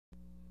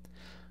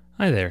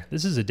Hi there,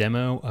 this is a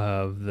demo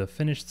of the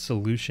finished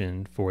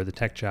solution for the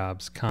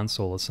TechJobs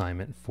Console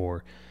assignment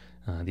for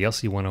the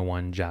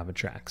LC101 Java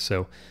track.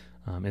 So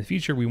in the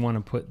future we want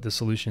to put the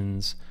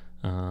solutions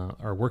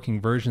or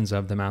working versions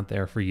of them out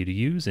there for you to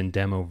use in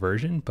demo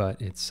version, but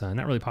it's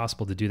not really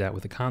possible to do that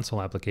with a console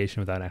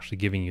application without actually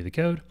giving you the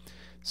code.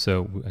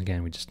 So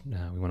again, we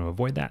want to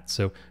avoid that.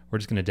 So we're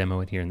just going to demo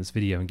it here in this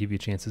video and give you a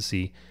chance to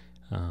see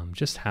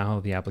just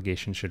how the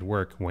application should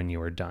work when you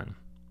are done.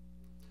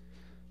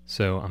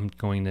 So I'm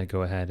going to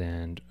go ahead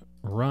and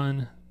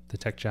run the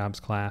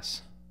TechJobs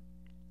class.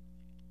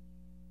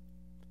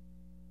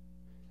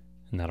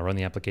 And that'll run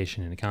the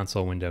application in a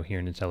console window here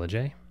in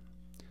IntelliJ.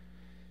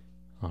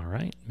 All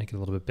right, make it a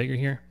little bit bigger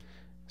here.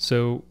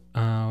 So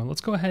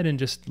let's go ahead and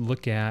just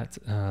look at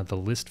the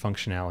list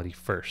functionality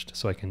first.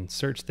 So I can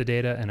search the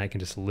data and I can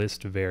just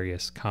list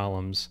various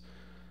columns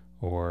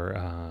or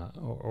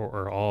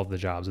all of the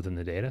jobs within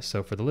the data.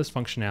 So for the list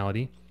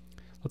functionality,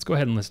 let's go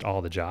ahead and list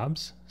all the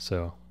jobs.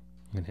 So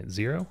I'm going to hit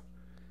 0,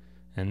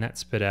 and that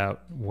spit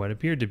out what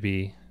appeared to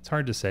be, it's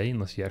hard to say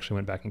unless you actually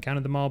went back and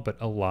counted them all, but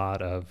a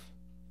lot of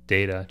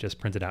data just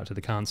printed out to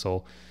the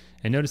console.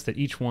 And notice that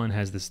each one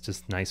has this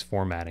just nice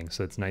formatting,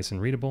 so it's nice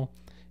and readable,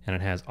 and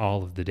it has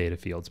all of the data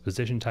fields: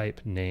 position type,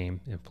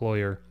 name,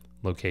 employer,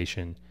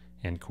 location,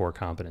 and core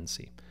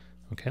competency.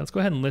 Okay, let's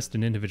go ahead and list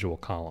an individual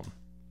column.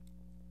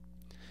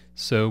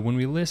 So when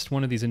we list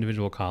one of these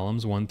individual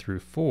columns, 1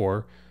 through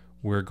 4,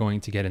 we're going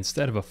to get,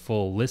 instead of a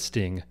full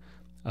listing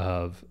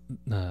of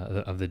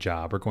the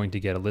job, we're going to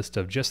get a list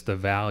of just the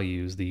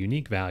values, the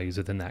unique values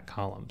within that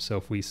column. So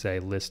if we say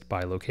list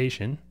by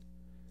location,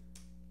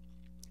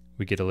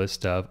 we get a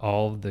list of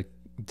all the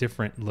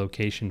different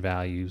location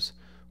values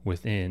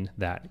within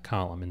that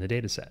column in the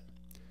data set.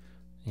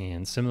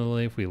 And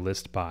similarly, if we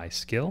list by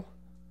skill,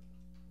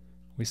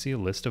 we see a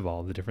list of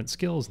all the different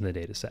skills in the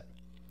data set.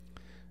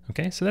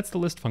 Okay, so that's the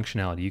list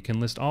functionality. You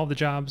can list all the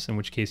jobs, in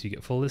which case you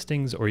get full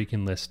listings, or you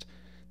can list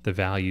the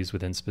values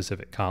within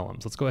specific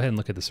columns. Let's go ahead and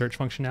look at the search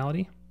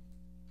functionality.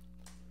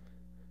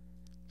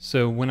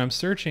 So when I'm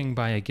searching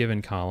by a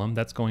given column,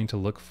 that's going to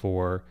look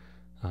for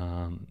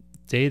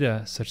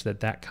data such that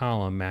that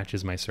column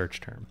matches my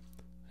search term,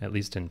 at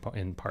least in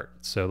part.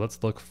 So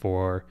let's look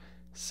for,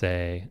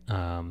 say,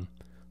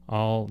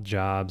 all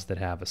jobs that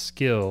have a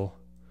skill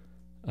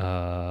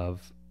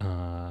of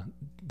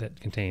that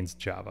contains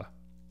Java.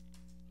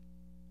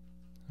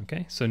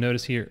 Okay, so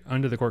notice here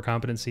under the core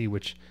competency,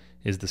 which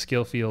is the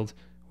skill field,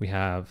 we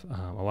have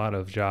a lot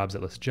of jobs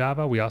that list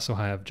Java. We also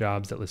have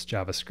jobs that list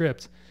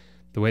JavaScript.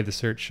 The way the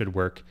search should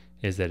work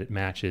is that it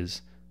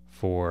matches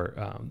for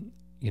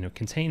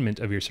containment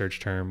of your search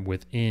term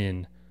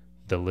within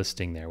the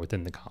listing there,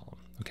 within the column.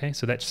 Okay,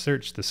 so that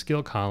searched the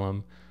skill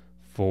column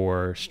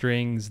for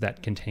strings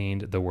that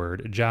contained the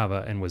word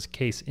Java and was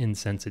case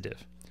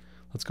insensitive.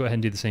 Let's go ahead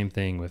and do the same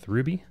thing with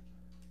Ruby.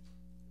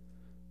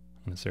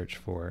 I'm going to search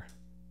for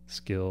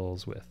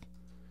skills with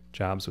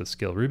jobs with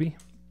skill Ruby.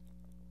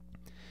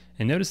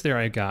 And notice there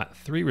I got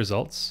 3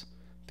 results,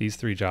 these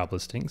 3 job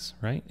listings,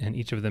 right? And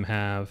each of them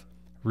have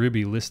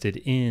Ruby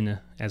listed in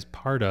as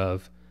part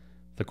of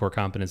the core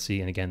competency.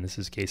 And again, this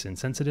is case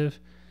insensitive.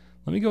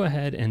 Let me go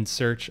ahead and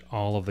search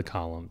all of the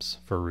columns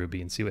for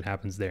Ruby and see what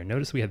happens there.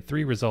 Notice we had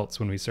 3 results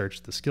when we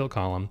searched the skill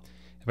column.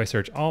 If I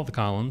search all of the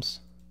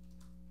columns,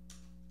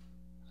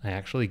 I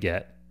actually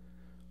get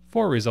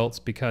 4 results,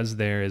 because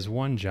there is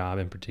one job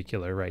in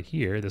particular right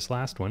here, this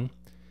last one,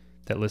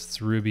 that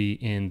lists Ruby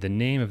in the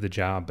name of the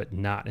job but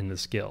not in the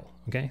skill.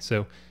 Okay,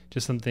 so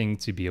just something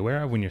to be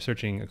aware of when you're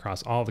searching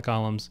across all the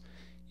columns.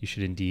 You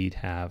should indeed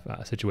have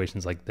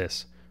situations like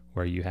this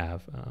where you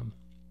have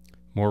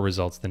more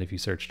results than if you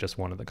search just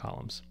one of the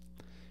columns.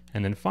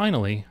 And then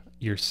finally,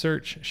 your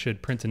search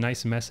should print a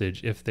nice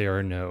message if there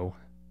are no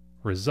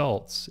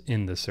results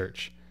in the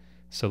search.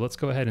 So let's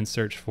go ahead and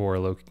search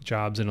for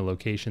jobs in a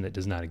location that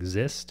does not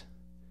exist,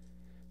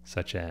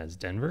 such as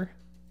Denver.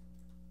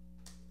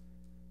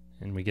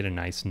 And we get a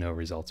nice no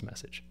results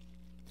message.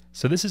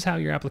 So this is how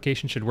your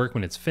application should work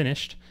when it's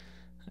finished.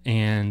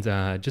 And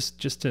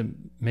just to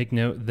make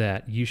note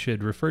that you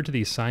should refer to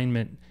the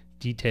assignment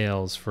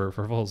details for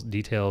full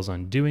details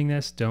on doing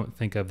this. Don't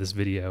think of this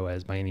video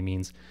as by any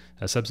means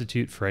a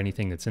substitute for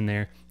anything that's in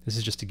there. This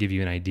is just to give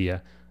you an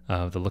idea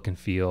of the look and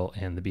feel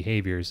and the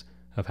behaviors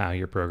of how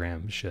your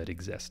program should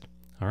exist.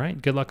 All right,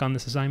 good luck on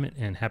this assignment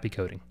and happy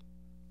coding.